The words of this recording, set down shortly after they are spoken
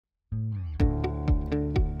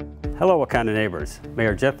Hello Wakanda neighbors,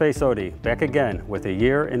 Mayor Jeff Sodi back again with a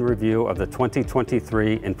year in review of the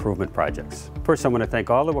 2023 improvement projects. First, I want to thank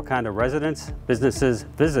all the Wakanda residents, businesses,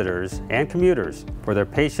 visitors, and commuters for their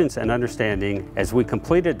patience and understanding as we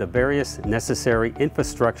completed the various necessary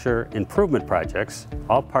infrastructure improvement projects,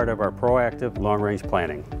 all part of our proactive long-range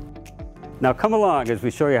planning. Now come along as we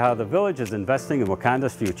show you how the village is investing in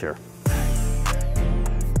Wakanda's future.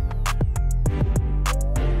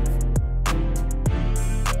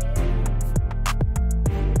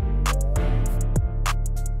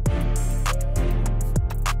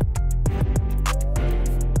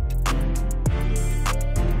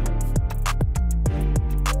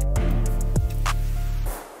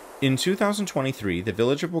 In 2023, the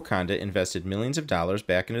Village of Wakanda invested millions of dollars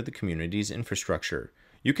back into the community's infrastructure.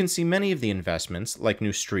 You can see many of the investments, like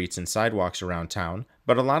new streets and sidewalks around town,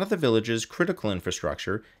 but a lot of the village's critical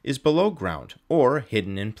infrastructure is below ground or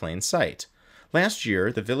hidden in plain sight. Last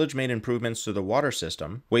year, the village made improvements to the water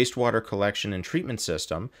system, wastewater collection and treatment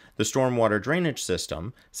system, the stormwater drainage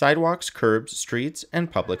system, sidewalks, curbs, streets,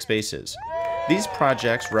 and public spaces. These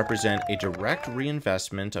projects represent a direct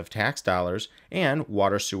reinvestment of tax dollars and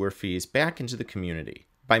water sewer fees back into the community.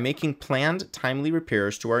 By making planned, timely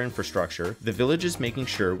repairs to our infrastructure, the village is making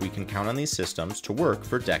sure we can count on these systems to work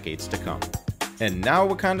for decades to come. And now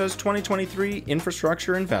Wakanda's 2023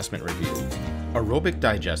 Infrastructure Investment Review. Aerobic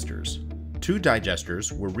digesters. 2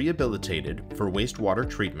 digesters were rehabilitated for wastewater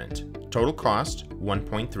treatment. Total cost,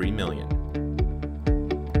 $1.3 million.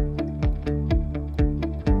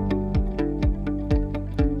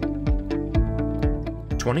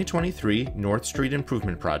 2023 North Street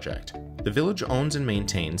Improvement Project. The village owns and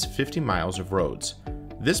maintains 50 miles of roads.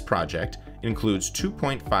 This project includes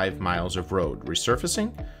 2.5 miles of road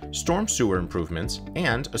resurfacing, storm sewer improvements,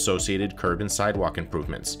 and associated curb and sidewalk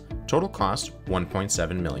improvements. Total cost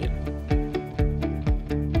 $1.7 million.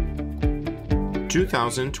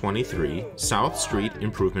 2023 South Street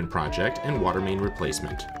Improvement Project and water main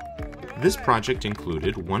replacement. This project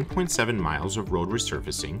included 1.7 miles of road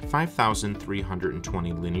resurfacing,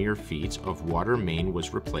 5,320 linear feet of water main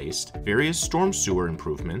was replaced, various storm sewer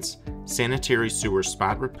improvements, sanitary sewer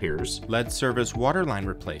spot repairs, lead service water line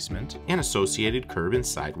replacement, and associated curb and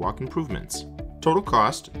sidewalk improvements. Total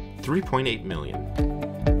cost, $3.8 million.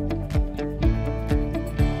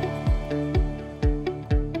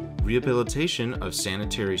 Rehabilitation of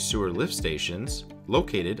sanitary sewer lift stations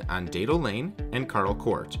located on Dado Lane and Carl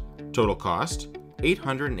Court. Total cost,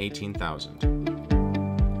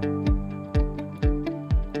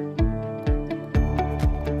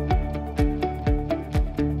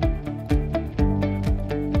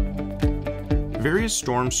 Various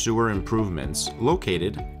storm sewer improvements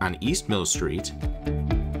located on East Mill Street,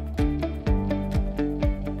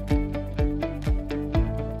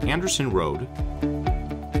 Anderson Road,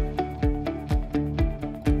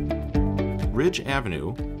 Ridge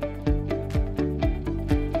Avenue,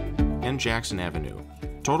 and Jackson Avenue.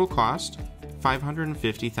 Total cost,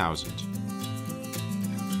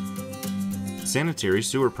 $550,000. Sanitary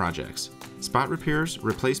sewer projects. Spot repairs,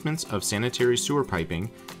 replacements of sanitary sewer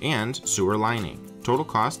piping, and sewer lining. Total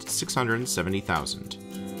cost, $670,000.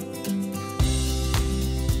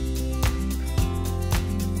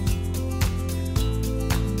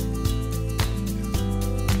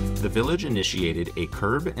 The village initiated a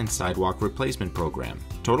curb and sidewalk replacement program.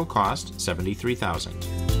 Total cost, $73,000.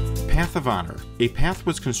 Path of Honor. A path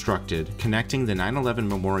was constructed connecting the 9/11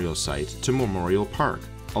 Memorial Site to Memorial Park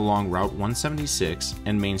along Route 176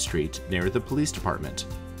 and Main Street near the police department.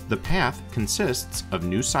 The path consists of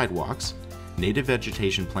new sidewalks, native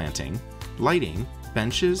vegetation planting, lighting,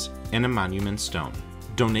 benches, and a monument stone.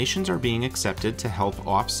 Donations are being accepted to help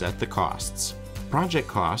offset the costs. Project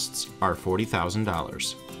costs are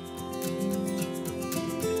 $40,000.